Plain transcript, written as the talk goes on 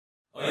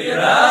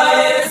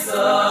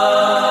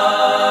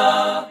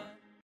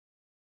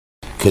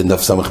כן,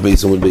 דף סמך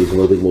בייס עמוד בייס,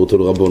 אומרת הגמור אותו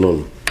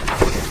לרבונון.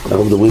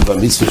 אנחנו מדברים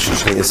במצווה של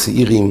שני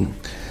סעירים,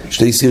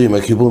 שני סעירים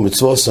הקיבור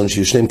מצווסון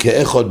שישנם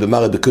כאחד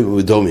במראה בקוים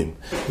ובדומים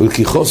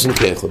ולכיחוסון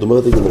כאחד,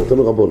 אומרת הגמור אותו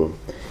לרבונון.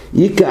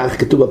 ייקח,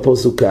 כתוב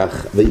בפוסוק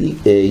כך,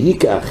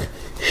 וייקח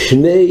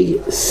שני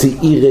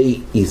סעירי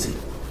איזי.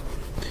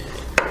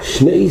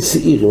 שני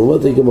סעירים,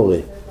 אומרת הגמור,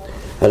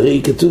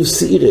 הרי כתוב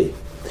סעירי,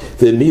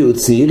 ומיהו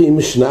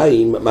צעירים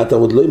שניים, מה אתה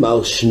עוד לא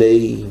אמר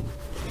שני?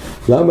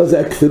 למה זה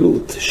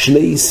הכפילות?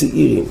 שני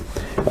סעירים.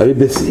 הרי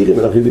בסעירים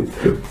אנחנו יודעים,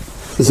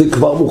 זה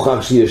כבר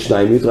מוכח שיש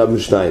שניים, יותר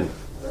משניים.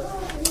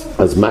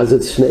 אז מה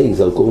זה שני?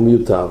 זה הכל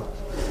מיותר.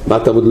 מה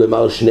אתה עוד לא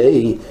אמר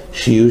שני?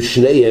 שיהיו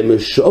שניהם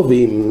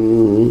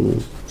שווים.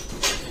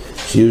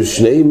 שיהיו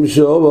שניהם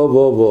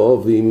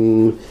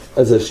שווים.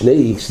 אז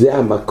השני, זה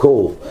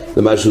המקור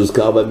למה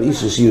שהוזכר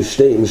במישהו, שיהיו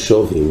שניהם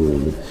שווים.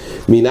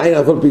 מניין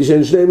אף על פי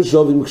שאין שניהם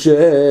שווים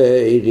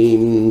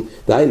כשרים,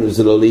 דיינו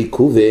זה לא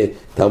לעיכובה,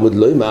 תלמוד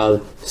לא אמר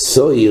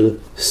סויר,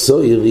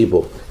 סויר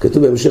ריבו.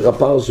 כתוב בהמשך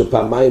הפרשה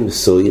פעמיים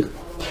סויר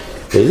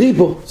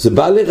ריבו, זה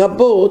בא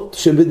לרבות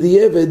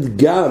שבדיעבד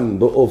גם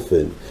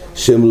באופן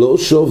שהם לא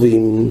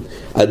שווים,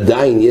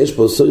 עדיין יש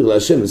פה סויר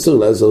להשם וסויר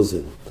לעזוזל.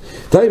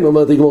 תאים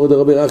אומרת הגמור את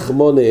רבי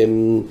רחמון,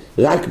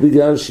 רק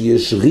בגלל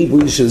שיש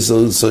ריבוי של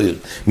סויר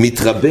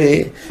מתרבה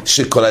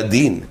שכל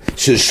הדין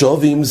של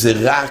שובים זה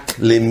רק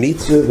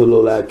למצווה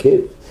ולא לעכב,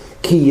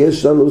 כי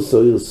יש לנו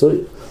סויר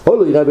סויר.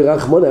 הולו רבי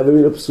רחמון אבל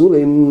מן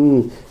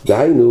הפסולים,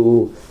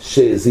 דהיינו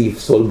שזה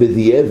יפסול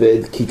בדיעבד,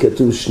 כי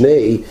כתוב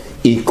שני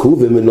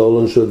עיכוב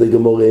ומנולון של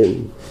הגמורים.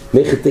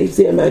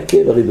 מחטייסה היה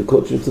מעכב, הרי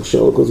בקודשים צריך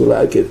שלא כל זה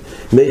לעכב.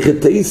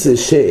 מחטייסה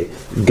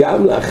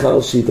שגם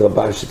לאחר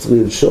שהתרבה שצריך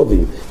להיות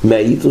שובים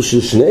מהאיתו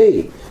של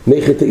שני,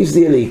 מחטייסה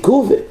יהיה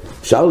לעיכובה.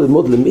 אפשר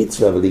ללמוד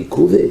למצווה, אבל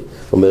לעיכובה,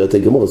 אומרת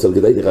הגמור, אז על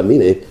גדי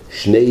דרמינה,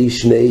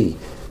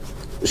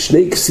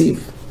 שני כסיב.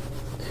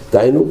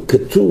 דהיינו,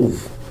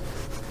 כתוב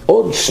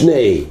עוד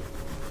שני,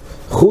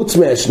 חוץ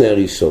מהשני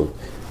הראשון.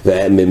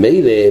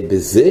 וממילא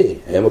בזה,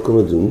 היה מקום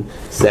לדון,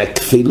 זה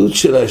הכפילות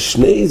של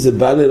השני, זה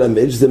בא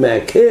ללמד שזה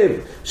מעכב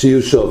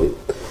שיהיו שובים.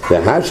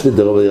 והשני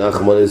דרבי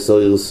רחמון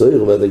סויר סויר,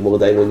 אומרת הגמור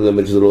דיינו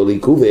ללמד שזה לא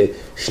לעיכוב,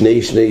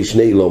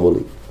 שני לא מולי.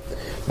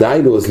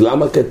 דיינו, אז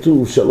למה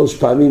כתוב 3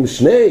 פעמים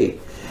שני?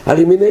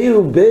 הרי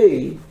מנהיו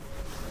בי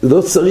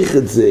לא צריך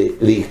את זה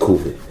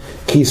לעיכוב,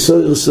 כי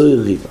סויר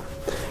סויר ריבה.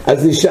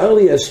 אז נשאר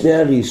לי השני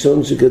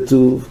הראשון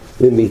שכתוב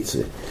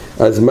במצווה.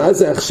 אז מה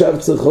זה עכשיו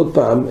צריך עוד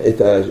פעם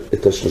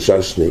את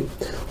השלושה שני?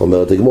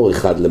 אומרת הגמור,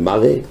 אחד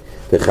למראה,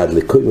 ואחד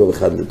לקוימו,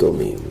 ואחד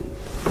לדומים.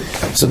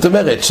 זאת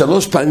אומרת,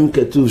 3 פעמים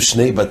כתוב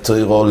שני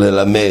בתוירו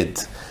ללמד,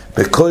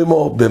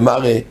 בקוימו,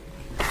 במראה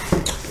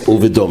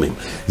ובדומים.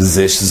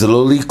 זה שזה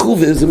לא לעיכוב,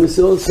 וזה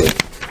מסירות סוף.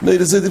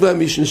 זה דברי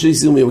המשנה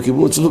שהסירו מיום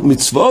הכיפור,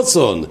 מצוות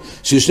סון,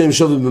 שישנם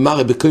שובים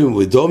במראה, בקוימו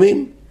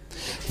ובדומים,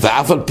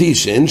 ואף על פי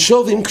שאין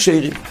שובים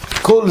כשרים.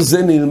 כל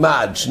זה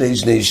נלמד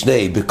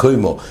שני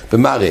בקוימו,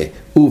 במראה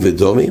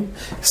ובדומים,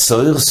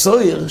 סויר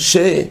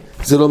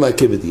שזה לא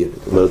מעכב את ילד.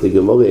 אומרת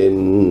הגמור,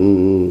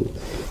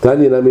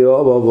 תני נמי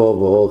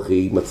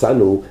אוכי,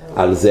 מצאנו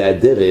על זה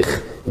הדרך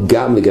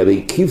גם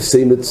לגבי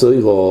כבשי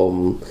מצוירו.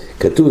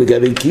 כתוב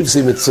לגבי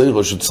כבשי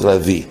מצוירו שצריך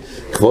להביא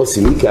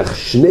כבוסים, ייקח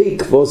 2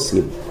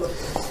 כבוסים.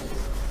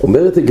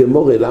 אומרת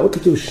הגמור, למה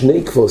כתוב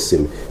 2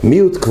 כבוסים?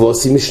 מיעוט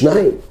כבוסים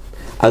 2,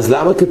 אז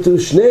למה כתוב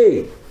 2?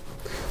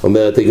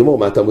 אומרת הגמור,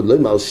 מה אתה עוד לא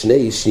אמר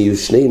שיהיו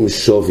 2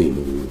 שובים?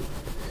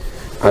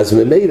 אז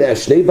ממילא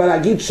השני בא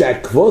להגיד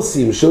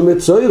שהכבוסים של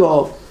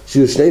מצוירו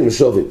שיהיו 2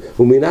 שובים,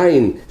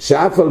 ומניין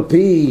שאף על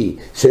פי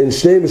שאין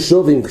 2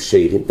 שובים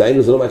כשרים,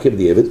 דיינו זה לא מעכב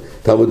דיעבד,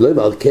 אתה עוד לא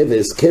אמר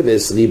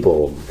כבש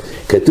ריבו.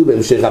 כתוב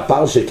בהמשך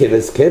הפרשה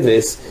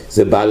כבש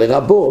זה בא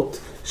לרבות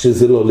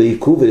שזה לא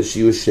לעיכוב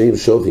ושיהיו 2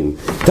 שובים.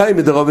 תאי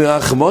מדרבי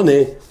רחמונה,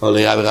 או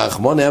לרבי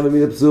רחמונה, אבל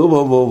מן הפסור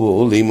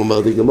עולים,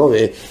 אומרת הגמור,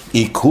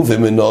 עיכוב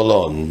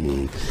ומנולון.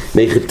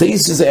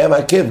 מחטייס זה היה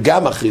מעכב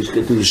גם אחרי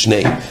שכתוב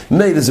 2.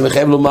 מילא זה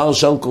מחייב לומר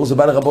שעל כל זה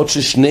בא לרבות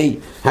ששני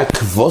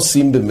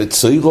הכבוסים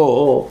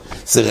במצוירו,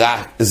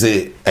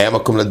 זה היה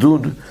מקום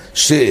לדון,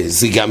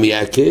 שזה גם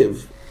יעכב.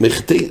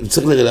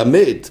 צריך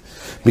ללמד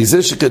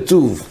מזה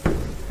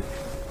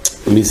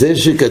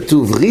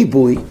שכתוב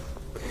ריבוי,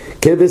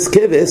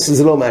 כבש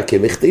זה לא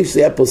מעכב, מכתיב שזה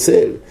היה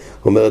פוסל.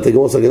 אומרת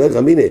הגמור סגלת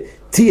רמינה,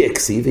 תהיה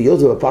כסיב,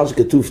 היות ובפעם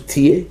שכתוב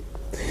תהיה,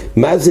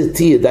 מה זה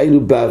תהיה?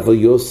 דיינו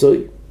באבויוסוי,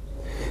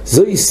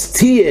 זוהי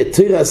תהיה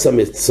תירס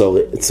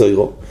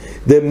המצוירו,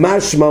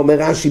 דמשמע אומר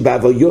רש"י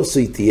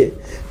באבויוסוי תהיה,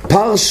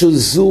 פרשה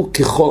זו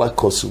ככל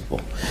הכוסו בו.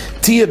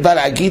 תהיה בא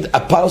להגיד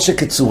הפרשה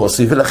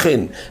כצורוסי,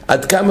 ולכן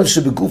עד כמה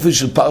שבגופי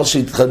של פרשה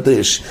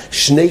התחדש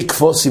 2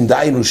 כבוסים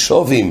דיינו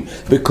שובים,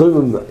 בכל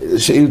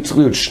שהיו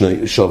צריכים להיות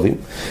שובים,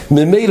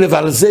 ממילא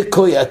ועל זה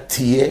קויה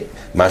תהיה,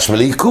 משמע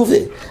לעיכובה,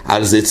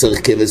 על זה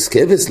צריך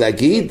כבש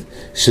להגיד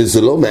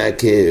שזה לא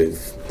מעכב.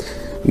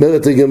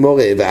 אומרת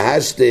הגמורה,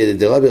 והשת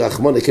דרבי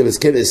רחמונה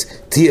כבש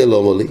תהיה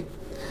לא מולי,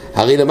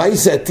 הרי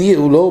למעשה התיה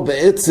הוא לא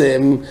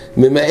בעצם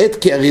ממעט,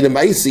 כי הרי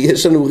למעשה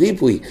יש לנו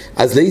ריבוי,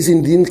 אז לאיזה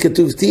דין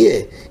כתוב תיה,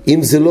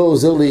 אם זה לא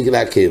עוזר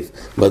לעכב.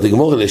 אומרת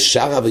הגמרא,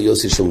 לשאר רבי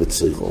יוסי של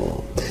מצוירו,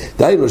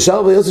 דיינו, לשאר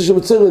רבי יוסי של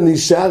מצוירו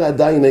נשאר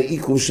עדיין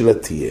העיכוב של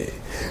התיה,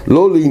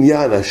 לא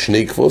לעניין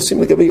השני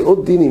כבוסים, לגבי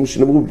עוד דינים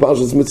שנאמרו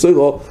בפרשת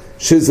מצוירו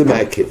שזה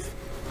מעכב.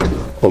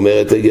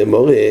 אומרת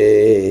הגמרא,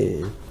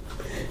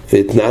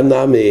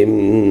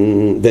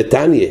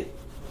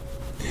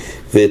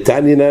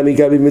 ותניא נמי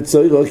גבי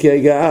מצוירו כי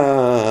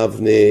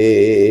הגבנה,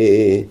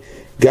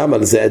 גם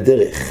על זה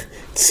הדרך.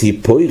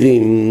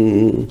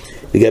 ציפוירים,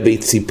 לגבי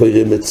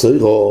ציפוירים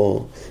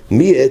מצוירו,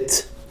 מיעט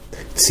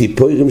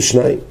ציפוירים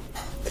שניים.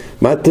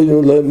 מה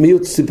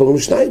מיעוט ציפוירים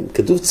שניים?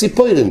 כתוב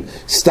ציפוירים,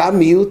 סתם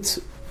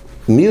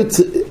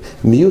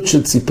מיעוט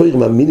של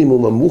ציפוירים,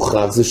 המינימום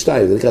המוכרח זה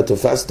שתיים, זה נקרא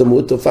תופסתו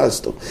מות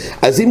תופסתו.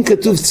 אז אם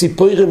כתוב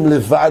ציפוירים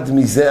לבד,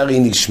 מזה הרי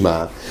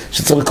נשמע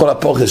שצריך כל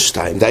הפורס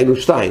שתיים, דיינו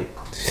שתיים.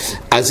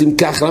 אז אם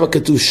כך, למה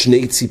כתוב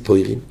שני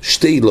ציפוירים?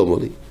 שתי לא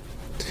מולי.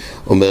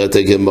 אומרת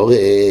הגמרא,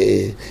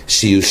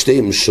 שיהיו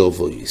שתיהם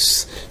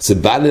שובויס. זה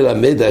בא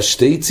ללמד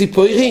השתי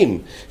ציפוירים,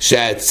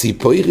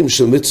 שהציפוירים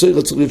של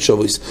מצוירו צריך להיות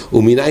שובויס,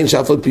 ומנין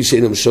שאף על פי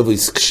שאינם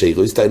שובויס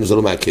כשרויס, תאינו זה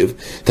לא מעכב,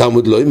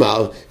 תלמוד לא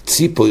אמר,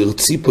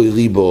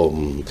 ציפוירי בו.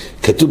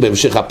 כתוב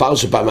בהמשך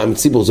הפרשה פעמיים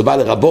ציפור, זה בא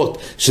לרבות,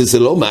 שזה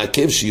לא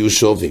מעכב שיהיו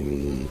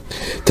שובים.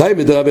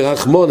 תאינו רבי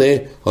רחמונה,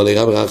 או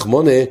לרבי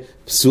רחמונה,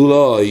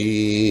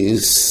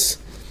 פסולויס.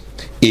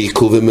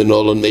 עיכוב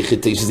ומנולון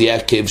מחטא שזה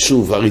יעכב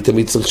שוב, הרי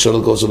תמיד צריך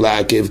לשאול כוסו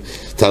לעכב,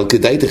 תל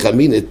כדאי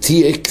תחמין,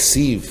 תהיה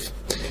כסיב.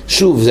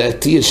 שוב, זה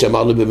התהיה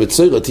שאמרנו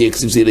במצוירו, תהיה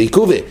כסיב זה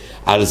לעיכובה,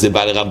 אבל זה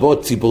בא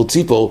לרבות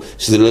ציפור,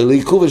 שזה לא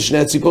לעיכובה, שני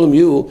הציפורים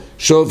יהיו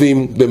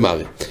שובים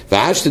במראה.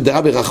 והאשת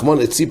דרבי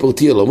רחמון את ציפור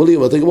תהיה לא מולי,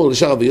 ואתה גמור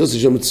לשאר רבי יוסי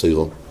של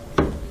מצוירו.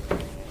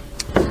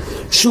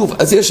 שוב,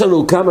 אז יש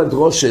לנו כמה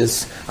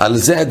דרושס, על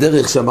זה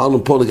הדרך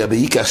שאמרנו פה לגבי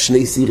ייקח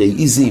שני סירי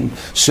איזים,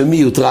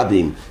 שמיעוט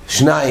רבים,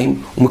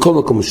 שניים, ומכל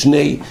מקום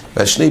שני,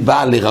 והשני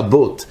בא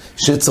לרבות,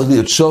 שצריך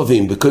להיות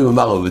שובים בכל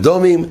ממר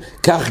ובדומים,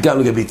 כך גם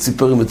לגבי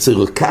ציפורים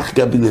מצוירו, כך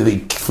גם לגבי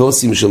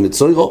כפוסים של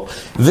מצוירו,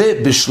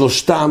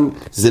 ובשלושתם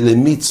זה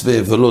למצווה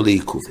ולא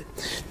לעיכוב.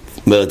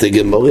 אומרת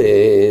הגמרא,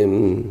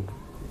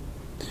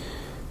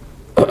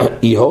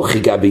 יהוכי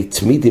גבי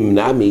תמידים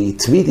נמי,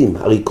 תמידים,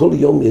 הרי כל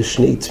יום יש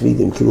שני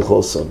תמידים, כאילו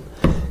חוסון.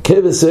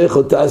 כבש איך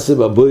תעשה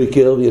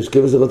בבוקר, ויש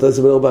כבש איך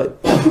תעשה בלרביים.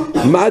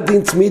 מה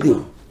דין תמידים?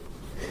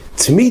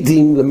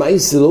 תמידים,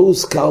 למעשה לא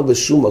הוזכר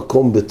בשום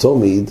מקום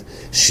בתומיד,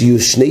 שיהיו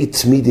שני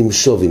תמידים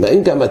שובים.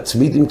 האם גם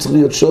התמידים צריך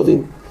להיות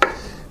שובים?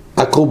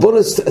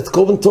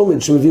 הקורבן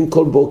תומיד שמביאים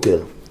כל בוקר,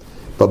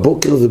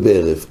 בבוקר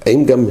ובערב,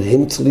 האם גם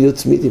הם צריכים להיות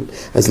תמידים?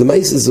 אז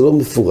למעשה זה לא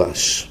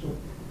מפורש.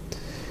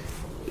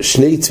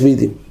 שני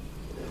תמידים.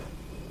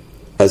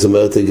 אז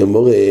אומרת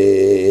הגמרא,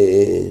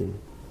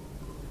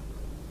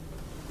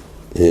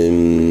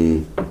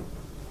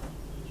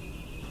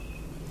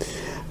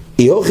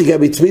 יוכי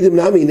גבי תמידים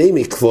נמי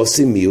נמי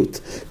כבוסים מיעוט,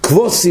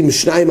 כבוסים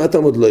שניים, מה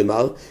תלמוד לא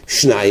אמר?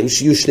 שניים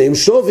שיהיו שניהם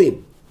שובים,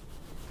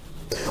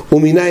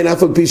 ומנין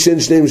אף על פי שאין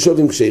שניהם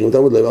שובים כשרים,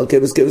 תלמוד לא אמר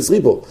כבש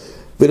ריבו,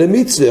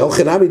 ולמצווה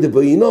אוכל נמי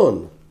דבו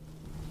ינון.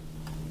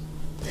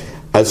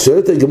 אז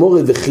שואלת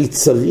הגמרא, וכי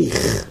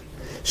צריך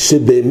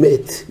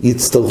שבאמת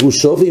יצטרכו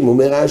שובים?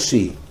 אומר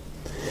רש"י,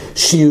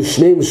 שיהיו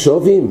שניהם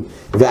שובים,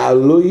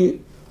 והלוי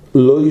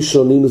לא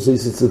ישונים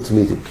זה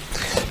תמידים.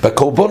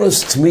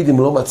 בקורבנוס תמידים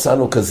לא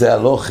מצאנו כזה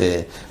הלוכה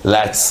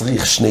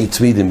להצריך שני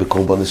תמידים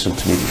בקורבנוס של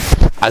תמידים.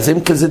 אז הם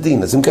כזה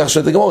דין, אז הם כך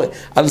שאתה גמורה.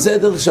 על זה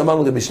הדרך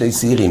שאמרנו גם בשני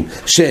סעירים,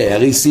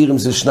 שהרי סעירים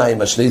זה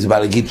שניים, השני זה בא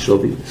להגיד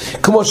שובים.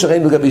 כמו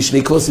שראינו גם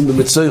בשני כבוסים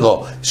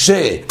במצוירו,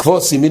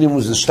 שכבוסים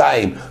מינימום זה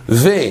שתיים,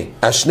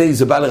 והשני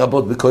זה בא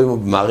לרבות בקוים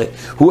ובמראה,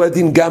 הוא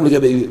הדין גם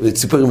לגבי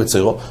ציפורים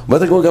במצוירו,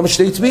 ואתה גמור גם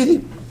שני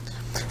תמידים.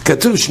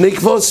 כתוב שני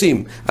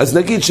כבוסים, אז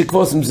נגיד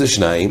שכבוסים זה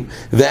שניים,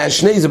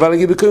 והשני זה בא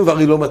להגיד בקוים,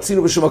 והרי לא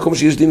מצינו בשום מקום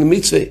שיש דין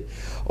למצווה.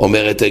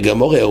 אומרת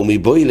הגמרא,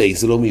 ומבוילי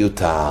זה לא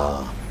מיותר.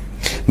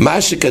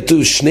 מה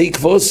שכתוב שני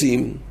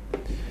כבוסים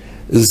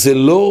זה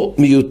לא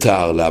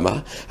מיותר. למה?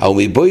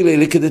 ומבוילי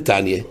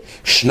לכדתניא,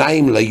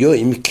 שניים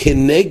ליום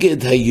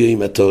כנגד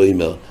היום, אתה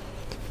אומר.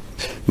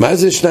 מה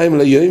זה שניים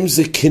ליום?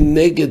 זה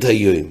כנגד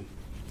היום.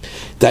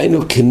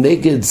 דיינו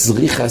כנגד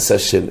זריחת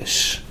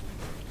השמש.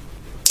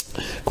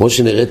 כמו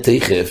שנראה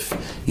תכף,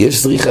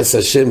 יש זריחת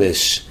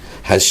השמש.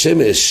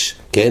 השמש,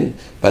 כן,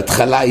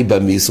 בהתחלה היא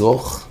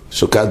במזרח,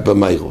 שוקעת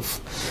במיירוב.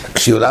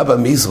 כשהיא עולה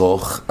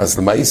במזרח, אז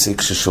למעשה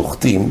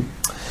כששוחטים,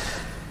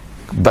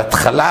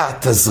 בהתחלה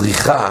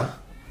הזריחה,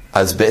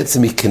 אז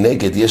בעצם היא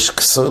כנגד, יש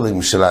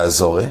כסולים של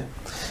האזורה,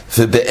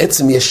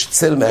 ובעצם יש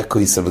צל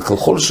מהכויסה,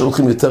 וככל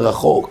שהולכים יותר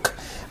רחוק,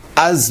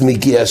 אז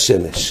מגיע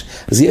השמש.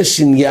 אז יש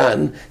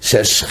עניין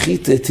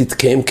שהשחיתה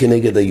תתקיים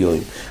כנגד היום.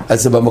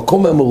 אז זה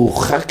במקום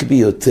המרוחק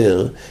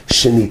ביותר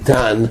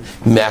שניתן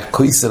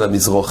מהכויסה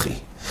למזרחי.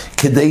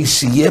 כדי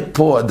שיהיה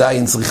פה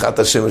עדיין זריחת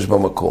השמש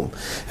במקום.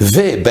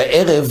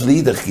 ובערב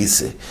לידר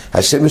כיסא,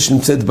 השמש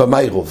נמצאת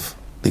במיירוב.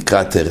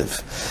 לקראת ערב.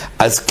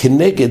 אז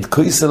כנגד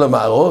כויסל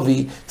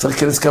המערבי צריך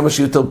להיכנס כמה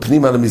שיותר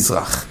פנימה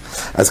למזרח.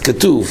 אז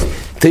כתוב,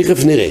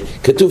 תכף נראה,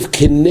 כתוב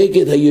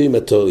כנגד היום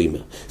התואימר.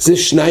 זה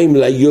שניים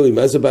ליום,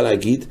 מה זה בא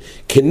להגיד?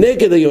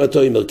 כנגד היום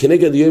התואימר,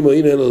 כנגד היום או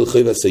אינו אלו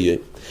לחוי ועשיום.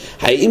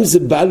 האם זה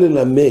בא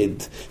ללמד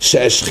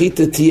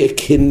שהשחיטה תהיה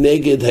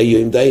כנגד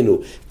היום, דיינו,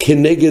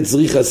 כנגד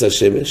זריחת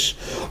השמש,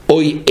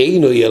 או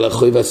אינו אלו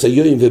לחוי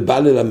ועשיום, ובא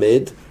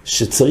ללמד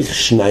שצריך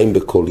שניים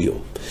בכל יום.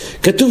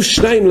 כתוב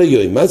שניים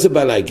ליום, מה זה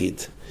בא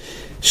להגיד?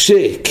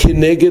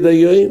 שכנגד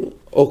היום,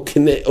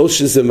 או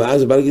שזה מה,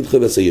 זה בא להגיד חוי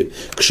ועשיום.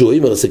 כשהוא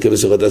אומר, עשה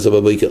כבש אחד תעשה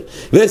בבוקר,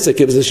 ועשה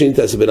כבש השני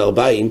תעשה בין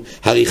 40,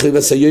 הרי חוי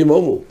ועשיום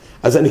הומו.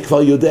 אז אני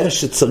כבר יודע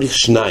שצריך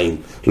שניים,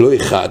 לא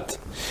אחד.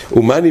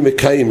 ומה אני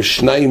מקיים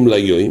שניים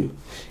ליום?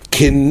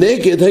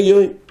 כנגד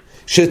היום,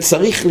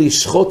 שצריך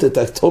לשחוט את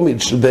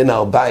התומיד של בין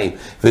 40,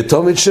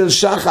 ותומיד של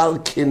שחר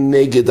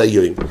כנגד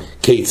היום.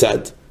 כיצד?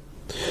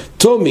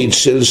 תומיד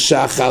של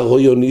שחר הוא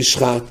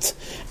נשחט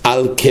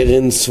על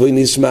קרן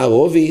סוויניס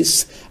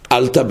מערוביס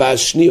על טבע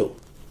שניו.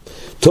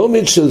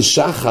 תומיד של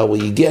שחר הוא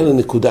הגיע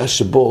לנקודה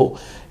שבו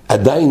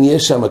עדיין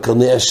יש שם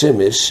קרני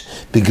השמש,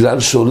 בגלל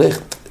שהולך,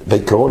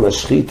 בעיקרון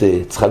השחית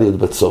צריכה להיות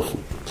בצופן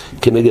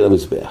כנגד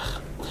המזבח.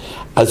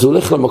 אז הוא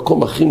הולך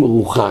למקום הכי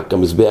מרוחק,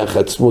 המזבח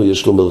עצמו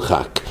יש לו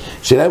מרחק.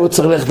 שאלה אם הוא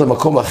צריך ללכת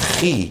למקום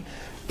הכי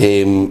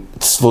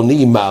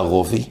צפוני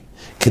מערובי,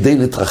 כדי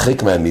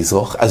להתרחק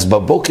מהמזרח, אז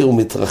בבוקר הוא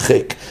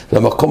מתרחק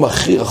למקום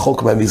הכי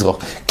רחוק מהמזרח,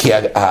 כי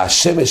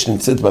השמש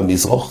נמצאת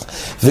במזרח,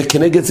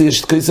 וכנגד זה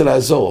יש את כיסא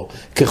לעזור.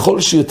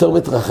 ככל שיותר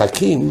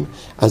מתרחקים,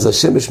 אז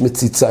השמש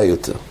מציצה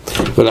יותר.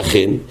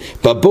 ולכן,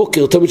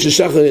 בבוקר, תמיד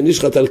ששחר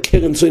נשחט על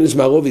קרן צפויניס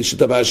מערובי של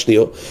טבע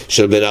השניו,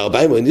 של בין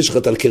 40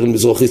 נשחט על קרן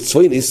מזרחית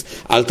צפויניס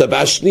על טבע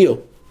השניו.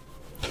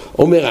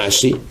 אומר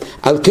רש"י,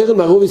 על קרן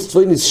מערוביס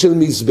צפויניס של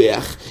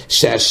מזבח,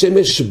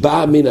 שהשמש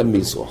באה מן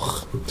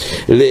המזרח.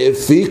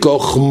 לפי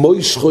כך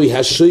מוישכוי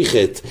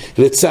השייכת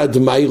לצד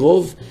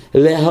מיירוב,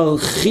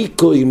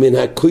 להרחיקוי מן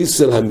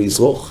הכויסל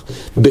המזרח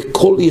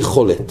בכל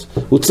יכולת.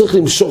 הוא צריך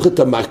למשוך את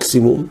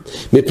המקסימום,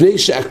 מפני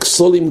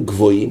שהכסולים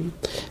גבוהים,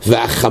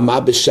 והחמה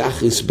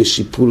בשחריס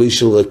בשיפולי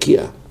של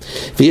רקיע.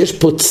 ויש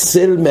פה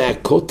צל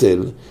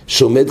מהכותל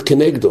שעומד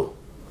כנגדו.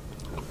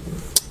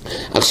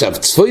 עכשיו,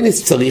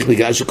 צפויניס צריך,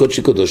 בגלל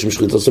שקודשי קודשים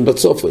שחית עושים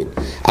בצופוין,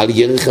 על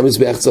ירך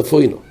המזבח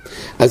צפוינו.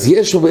 אז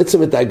יש לו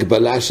בעצם את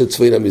ההגבלה של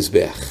צפוין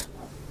המזבח.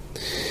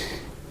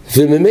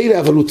 וממילא,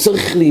 אבל הוא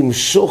צריך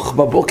למשוך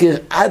בבוקר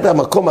עד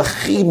המקום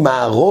הכי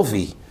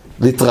מערובי,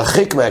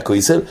 להתרחק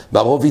מהכויסל,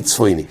 מערובי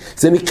צפויני.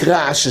 זה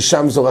נקרא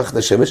ששם זורחת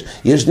השמש,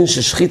 יש דין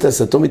ששחית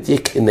הסתומית תהיה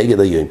כנגד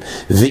היום.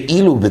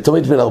 ואילו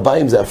בתומית בין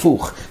 40 זה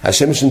הפוך,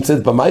 השמש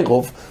נמצאת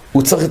במיירוב,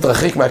 הוא צריך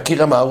להתרחק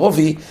מהקיר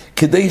המערובי,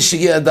 כדי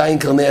שיהיה עדיין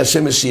קרני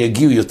השמש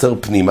שיגיעו יותר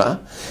פנימה,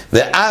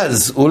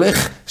 ואז הוא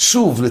הולך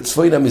שוב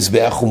לצפוין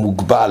המזבח, הוא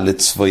מוגבל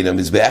לצפוין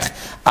המזבח,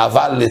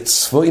 אבל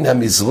לצפוין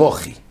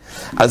המזרחי.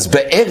 אז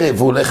בערב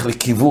הוא הולך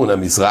לכיוון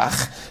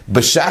המזרח,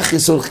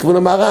 בשחריס הוא הולך לכיוון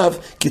המערב,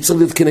 כי צריך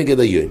להיות כנגד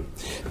היום.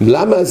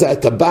 למה זה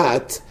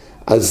הטבעת?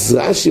 אז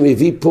רש"י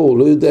מביא פה, הוא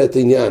לא יודע את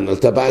העניין, על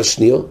טבע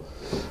שניו.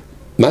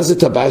 מה זה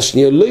טבע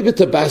שניו? לא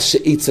בטבע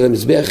שאיצל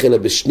המזבח, אלא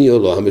בשניו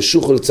לא,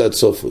 המשוך הוא לצד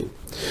סופוי.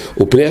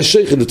 ופני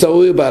השייכת, הוא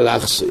תראוי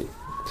באלכסוי.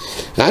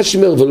 רש"י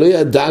אומר, ולא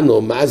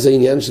ידענו מה זה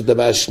העניין של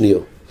טבע שניו.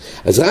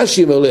 אז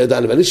רש"י אומר לא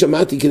ידענו, ואני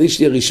שמעתי כדי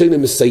שתהיה ראשון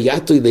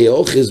למסייתו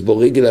להיאוחז בו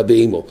רגל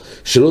הבאימו,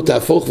 שלא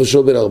תהפוך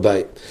ושלא בין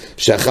 40.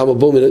 שאחר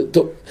מבוא,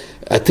 טוב,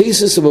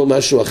 התייסס אומר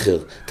משהו אחר.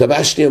 טבע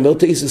השני אומר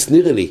תייסס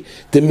נראה לי,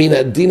 דמין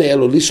הדין היה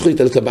לו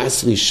לשחוט על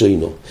טבעס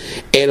ראשונו,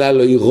 אלא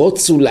לא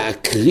ירוצו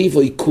להקריב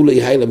או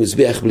עיקולי היי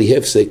למזבח בלי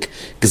הפסק,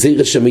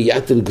 גזירה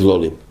שמייתל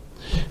גלולים.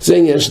 זה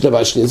העניין של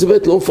דבר שני, זה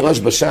באמת לא מפורש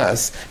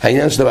בש"ס,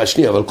 העניין של דבר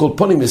שני, אבל כל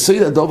פונים,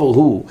 יסוד הדבר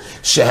הוא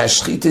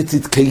שהשחיטה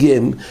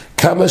תתקיים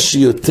כמה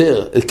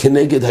שיותר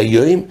כנגד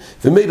היום,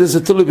 ומילא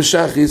זה תלוי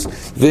בשחריס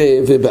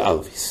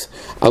ובערביס.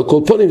 על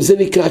כל פונים זה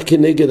נקרא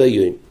כנגד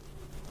היום.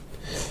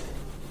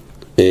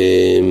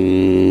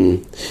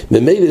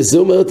 ממילא זה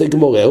אומרת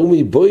הגמורה, הוא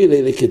מבואי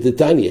אלה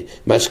כדתניא,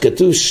 מה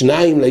שכתוב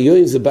שניים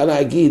ליום זה בא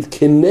להגיד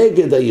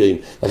כנגד היום,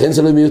 לכן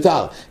זה לא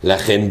מיותר.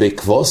 לכן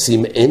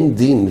בכבוסים אין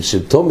דין של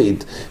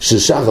תומיד, של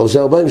שחר או של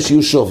 40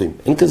 שיהיו שובים,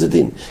 אין כזה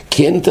דין,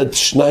 כי אין את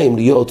שניים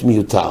להיות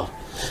מיותר.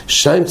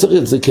 שניים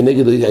צריך את זה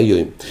כנגד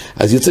היום.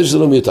 אז יוצא שזה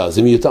לא מיותר,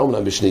 זה מיותר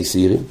אמנם בשני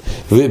סעירים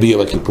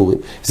וביום הכיפורים,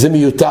 זה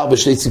מיותר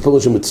בשתי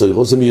ציפורים של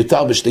מצוירו, זה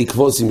מיותר בשתי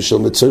כבוסים של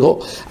מצוירו,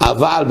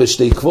 אבל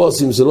בשתי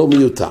כבוסים זה לא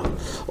מיותר.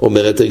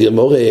 אומרת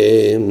הגמורה,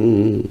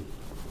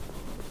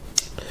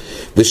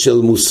 ושל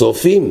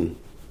מוסופים,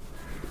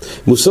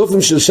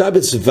 מוסופים של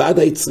שבס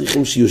ודאי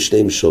צריכים שיהיו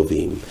שניהם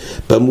שובים.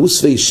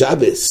 במוספי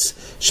שבס,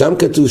 שם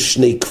כתוב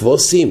שני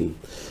כבוסים,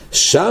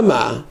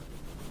 שמה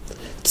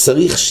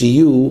צריך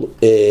שיהיו,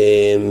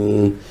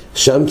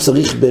 שם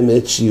צריך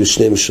באמת שיהיו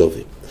שניהם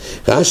שובים.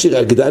 רש"י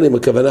רקדן עם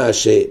הכוונה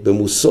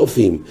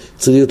שבמוסופים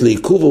צריך להיות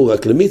לעיכוב או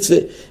רק למצווה,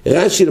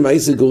 רש"י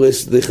למעשה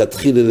גורס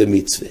לכתחילה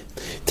למצווה.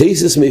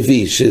 תייסס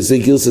מביא שזה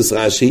גרסס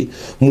רש"י,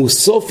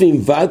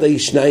 מוסופים ודאי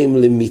שניים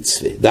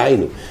למצווה.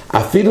 דהיינו,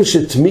 אפילו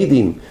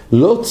שתמידים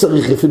לא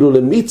צריך אפילו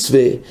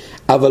למצווה,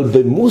 אבל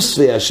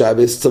במוסווה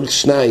השבס צריך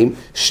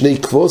שני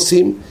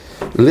כבוסים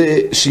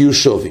שיהיו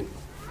שובים.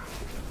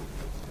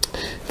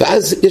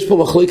 ואז יש פה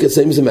מחלוקת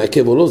אם זה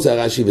מעכב או לא, זה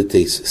הרש"י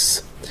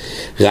ותייסס.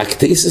 רק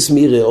תייסס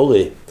מירי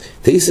אורי,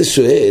 תייסס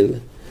שואל,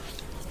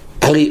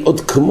 הרי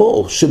עוד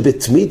כמו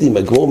שבתמידים,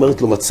 הגמור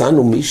אומרת לו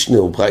מצאנו משנה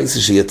או ברייסה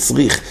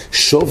שיצריך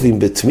שובים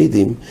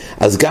בתמידים,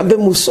 אז גם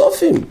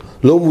במוסופים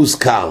לא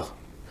מוזכר.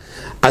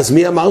 אז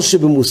מי אמר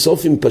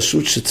שבמוסופים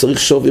פשוט שצריך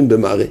שובים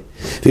במראה?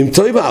 ואם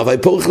תויבר,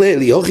 ויפורך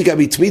לאלי, יוכי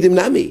גם יתמידים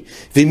נמי,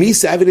 ומי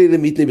סעב אלי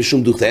למיתני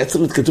בשום דוכת, היה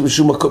צריך להתכתוב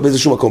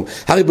באיזשהו מקום.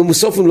 הרי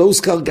במוסופים לא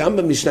הוזכר גם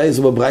במשנה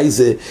איזו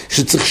בברייזה,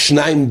 שצריך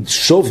שניים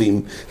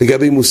שובים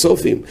לגבי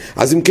מוסופים.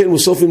 אז אם כן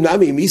מוסופים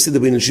נמי, מי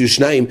סדבין שיהיו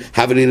שניים,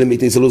 הב אלי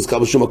למיתני, זה לא הוזכר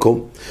בשום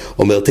מקום.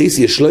 אומר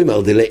תייסי, יש לו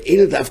אמר,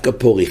 דלאל דווקא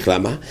פוריך,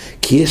 למה?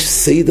 כי יש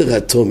סדר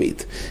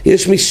התומית,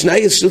 יש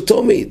משנה של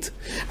תומית.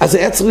 אז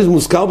היה צריך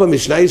מוזכר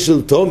במשנה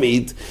של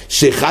תומית,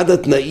 שאחד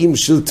התנאים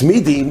של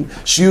תמידים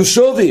שיהיו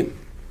שובים.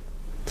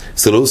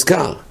 זה לא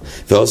הוזכר.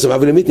 ועושה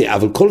אבי למיתני,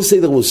 אבל כל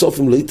סדר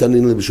מוסופים לא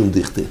יתעניין לה בשום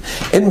דיכטה.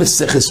 אין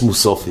מסכס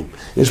מוסופים,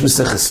 יש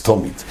מסכס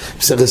תומית.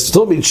 מסכס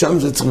תומית, שם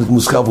זה צריך להיות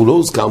מוזכר והוא לא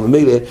הוזכר,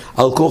 ממילא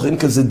על כוח אין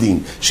כזה דין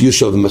שיהיו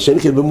שובים. מה שאין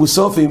כן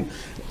במוסופים,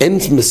 אין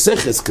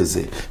מסכס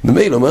כזה.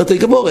 ממילא אומרת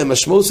הגמור,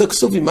 משמעות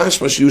הכסופים,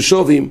 משמע שיהיו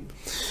שובים.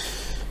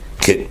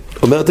 כן,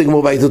 אומרת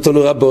הגמור בית אותו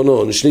נורא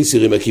בעונו, שני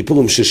סירים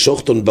הכיפורים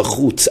ששוחטון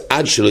בחוץ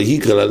עד שלא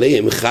יקרל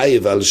עליהם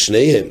חייב על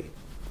שניהם.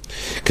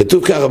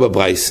 כתוב ככה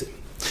בברייסה,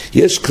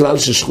 יש כלל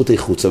של שחוטי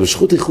חוץ, אבל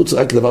שחוטי חוץ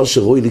רק דבר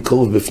שרואי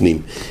לקרוב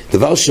בפנים.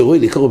 דבר שרואי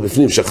לקרוב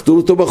בפנים, שחטו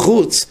אותו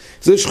בחוץ,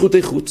 זה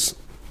שחוטי חוץ.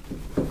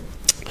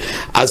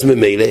 אז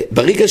ממילא,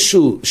 ברגע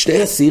שהוא,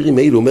 שני הסירים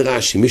האלו, אומר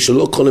רש"י, מי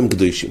שלא קונם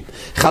קדושים,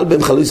 חל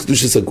בהם חלוס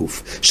קדושת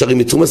הגוף, שרים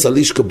מתרומס על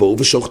איש כבואו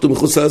ושוחטו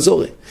מחוץ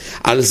לעזורה.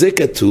 על זה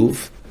כתוב,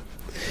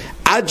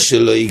 עד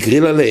שלא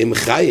יגריל עליהם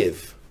חייב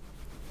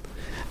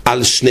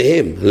על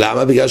שניהם.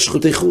 למה? בגלל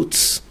שחוטי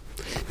חוץ.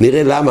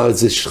 נראה למה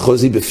זה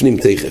חוזי בפנים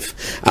תכף.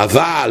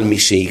 אבל מי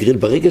שיגריל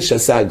ברגע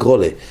שעשה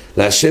הגרולה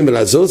להשם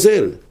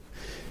ולעזוזל,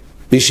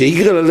 מי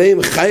שיגריל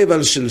עליהם חייב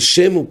על של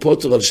שם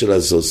ופוטר על של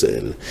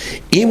עזוזל.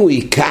 אם הוא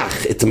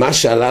ייקח את מה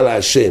שעלה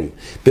להשם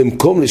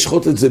במקום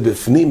לשחוט את זה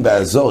בפנים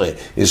בעזורה,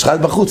 ישחט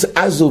בחוץ,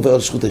 אז הוא עובר על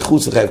שחוטי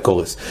חוץ לחייב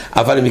קורס.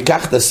 אבל אם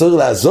ייקח את הסור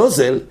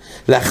לעזוזל,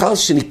 לאחר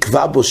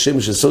שנקבע בו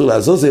שם של סור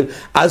לעזוזל,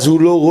 אז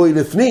הוא לא רואי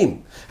לפנים.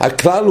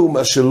 הכלל הוא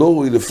מה שלא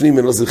רואי לפנים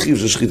אין לו זכיב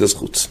של שחית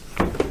החוץ.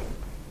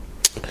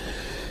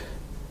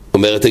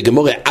 אומרת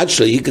הגמורה, עד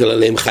שלא יקרא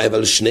עליהם חייב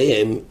על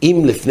שניהם,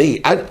 אם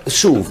לפני,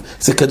 שוב,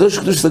 זה קדוש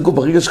שתגעו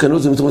ברגע שקנו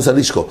זה מתרומס על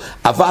אישקו,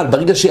 אבל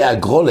ברגע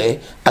שהגרולה,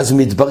 אז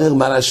מתברר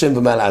מה להשם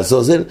ומה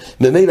לעזוזל,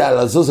 ממילא על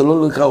העזוזל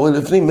לא נקרא רואה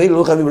לפנים, ממילא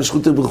לא חייבים על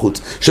שחוטי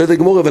בחוץ. שואלת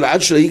הגמורה, אבל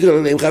עד שלא יקרא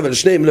עליהם חייב על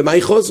שניהם, למה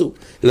יחוזו?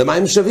 למה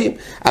הם שווים?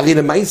 הרי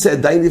למה יצא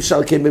עדיין אפשר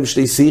לקיים בהם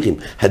שתי סירים?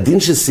 הדין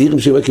של סירים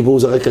שיום הכיפור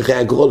זה רק אחרי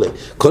הגרולה.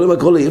 כל יום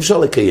הגרולה אי אפשר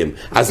לקיים.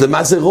 אז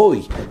למה זה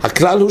רוי?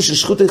 הכלל הוא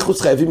ששחוטי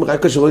חוץ חייבים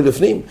רק כאשר רוי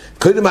לפנים.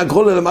 קודם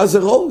הגרולה למה זה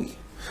רוי?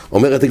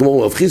 אומרת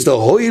הגמור, רב חיסדא,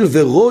 הויל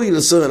ורוי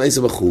לסוהר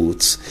הנייסה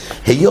בחוץ.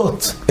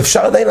 היות, אפשר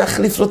עדיין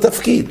להחליף לו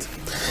תפקיד.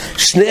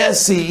 שני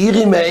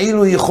השעירים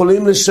האלו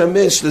יכולים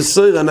לשמש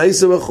לסוהר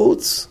הנייסה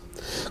בחוץ.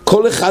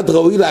 כל אחד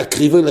ראוי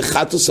להקריבו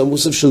לחטוס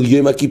המוסף של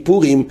יום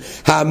הכיפורים,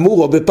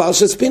 האמורו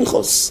בפרשת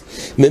פנחס.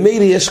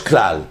 ממילא יש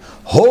כלל,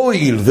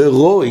 הויל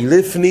ורוי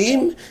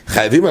לפנים,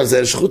 חייבים על זה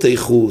על שחוטי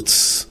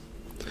חוץ.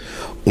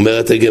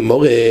 אומרת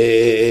הגמור,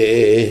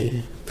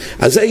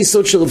 אז זה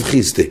היסוד של רב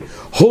חיסדא,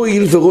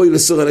 הויל ורוי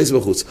לסוהר הנייסה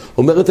בחוץ.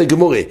 אומרת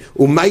הגמורה,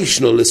 ומה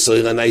ישנו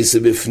לסוהר הנייסה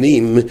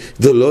בפנים?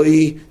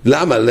 דלוי,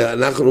 למה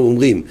אנחנו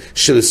אומרים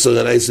שלסוהר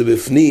הנייסה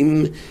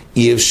בפנים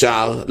אי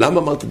אפשר?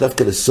 למה אמרת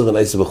דווקא לסוהר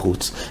הנייסה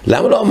בחוץ?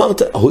 למה לא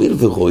אמרת הויל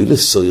ורוי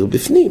לסוהר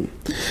בפנים?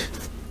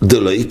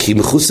 דלוי, כי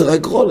מחוסר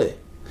הגרולה.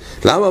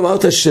 למה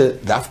אמרת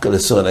שדווקא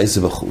לסוהר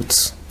הנייסה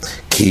בחוץ?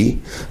 כי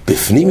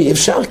בפנים אי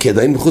אפשר, כי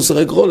עדיין מחוסר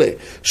הגרולה.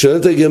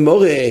 שואלת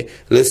הגמורה,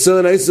 לסוהר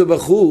הנייסה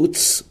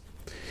בחוץ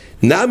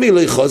נמי לא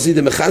יחוזי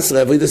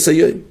דמחסר אבוידע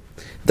סיום.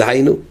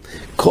 דהיינו,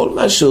 כל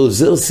מה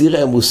שעוזר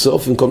סירי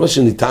המוסופים, כל מה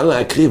שניתן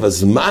להקריב,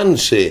 הזמן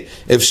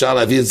שאפשר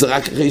להביא את זה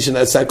רק אחרי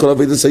שנעשה כל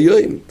אבוידע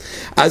סיום.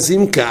 אז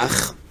אם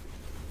כך,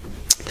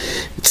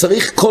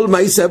 צריך כל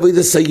מעשה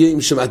אבוידע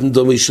סיום, שמעתם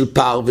דומי של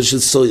פר ושל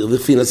סויר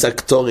ופינס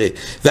הקטורה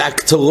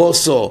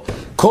והקטורוסו,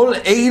 כל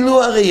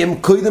אלו הרי הם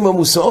קודם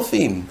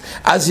המוסופים.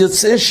 אז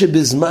יוצא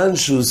שבזמן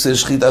שהוא עושה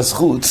שחיטת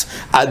חוץ,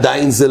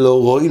 עדיין זה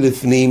לא רוי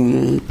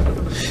לפנים.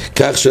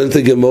 כך שואלת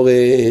הגמורה,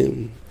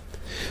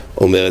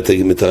 אומרת,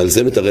 על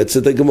זה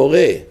מתרצת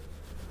הגמורה,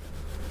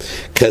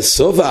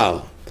 כסובר,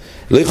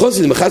 לא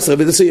יחוזי למחסר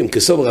אבוידע סיום,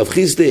 כסובר רב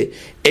חיסדא,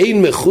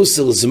 אין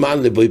מחוסר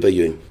זמן לבוי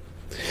ביום.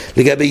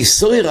 לגבי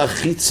סויר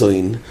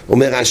החיצון,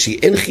 אומר רש"י,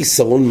 אין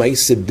חיסרון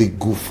מייסה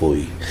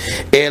בגופוי,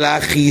 אלא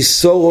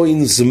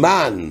חיסרון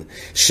זמן,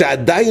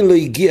 שעדיין לא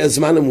הגיע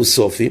הזמן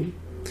המוסופים,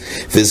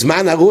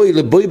 וזמן הרוי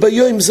לבוי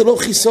ביום זה לא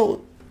חיסרון.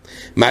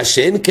 מה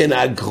שאין כן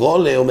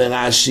הגרולה, אומר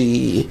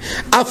רש"י,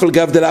 אף על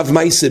גב דלאו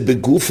מייסה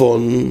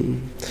בגופון,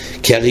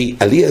 כי הרי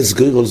עלי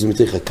הסגוירול זה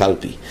מתוך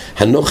הקלפי,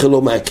 הנוכל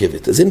לא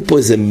מעכבת, אז אין פה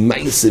איזה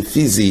מייסה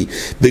פיזי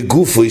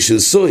בגופוי של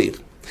סויר.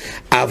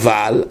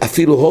 אבל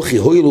אפילו הוכי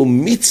הוילו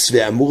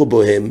מצווה אמור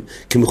בוהם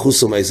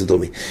כמחוסר מייסה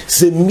דומי,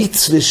 זה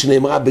מצווה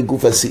שנאמרה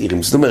בגוף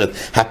הסעירים, זאת אומרת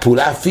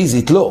הפעולה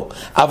הפיזית לא,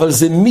 אבל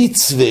זה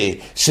מצווה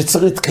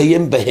שצריך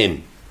להתקיים בהם.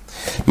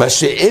 מה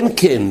שאין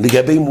כן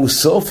לגבי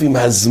מוסופים,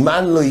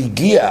 הזמן לא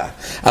הגיע,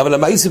 אבל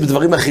המייסה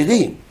בדברים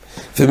אחרים,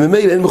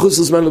 וממילא אין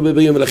מחוסר זמן לא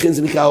ביום, ולכן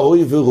זה נקרא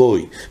רוי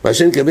ורוי. מה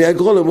שאין כבי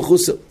הגרול הוא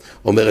מחוסר.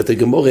 אומרת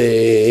הגמורה,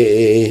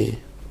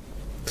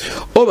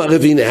 אומר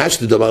רבינה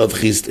השתד אמר רב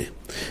חיסדה,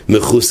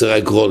 מחוסר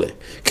הגרולה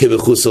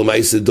כמחוסר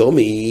מייסה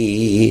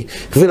דומי,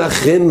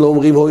 ולכן לא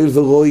אומרים הוי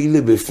ורוי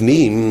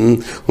לבפנים.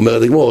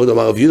 אומרת הגמורה,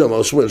 אמר רב יהודה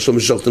אמר שמואל שלום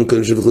שוחטן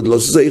קודם שבחוד לא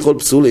שזה יכול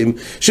פסולים,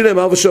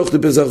 שנאמר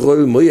ושוחטן פסח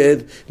רוי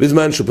מועד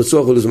בזמן שהוא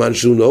פצוח ולזמן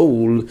שהוא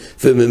נעול,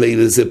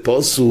 וממילא זה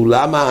פוסול.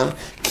 למה?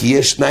 כי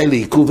יש תנאי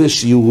לעיכוב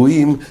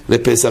ושיעורים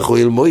לפסח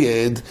רוי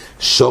מועד,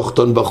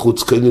 שוחטן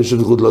בחוץ קודם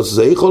שבחוד לא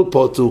שזה יכול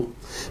פוטור.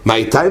 מה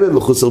הייתה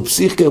במחוסר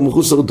פסיכי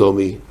ומחוסר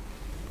דומי?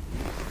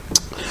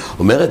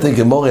 אומרת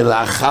הגמורה,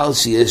 לאחר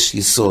שיש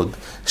יסוד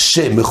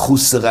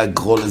שמחוסר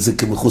הגרול זה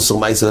כמחוסר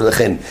מייסה,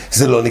 ולכן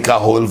זה לא נקרא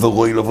הול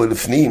ורוי לבוא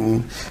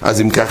לפנים,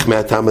 אז אם כך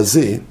מהטעם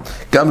הזה,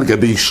 גם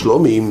לגבי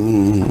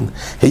שלומים,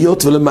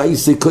 היות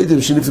ולמייסה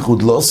קודם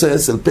שנפיחוד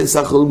לוסס על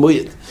פסח על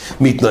מועד,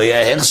 מתנועי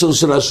ההרשר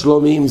של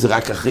השלומים זה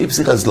רק אחרי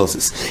פסיחת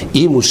לוסס.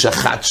 אם הוא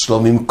שחט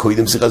שלומים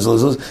קודם פסיחת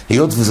לוסס,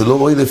 היות וזה לא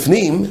רוי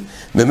לפנים,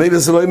 ממילא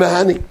זה לא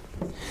ימהני.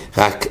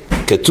 רק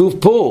כתוב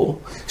פה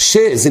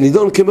שזה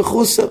נידון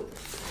כמחוסר.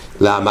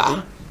 למה?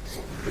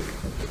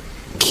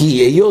 כי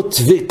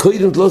היות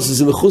וקודם לא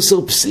זה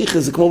מחוסר פסיכה,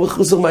 זה כמו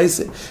מחוסר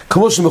מייסה.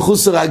 כמו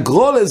שמחוסר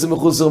הגרולה זה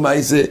מחוסר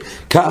מייסה,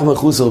 כך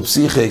מחוסר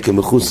פסיכה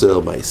כמחוסר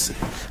מייסה.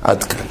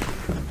 עד כאן.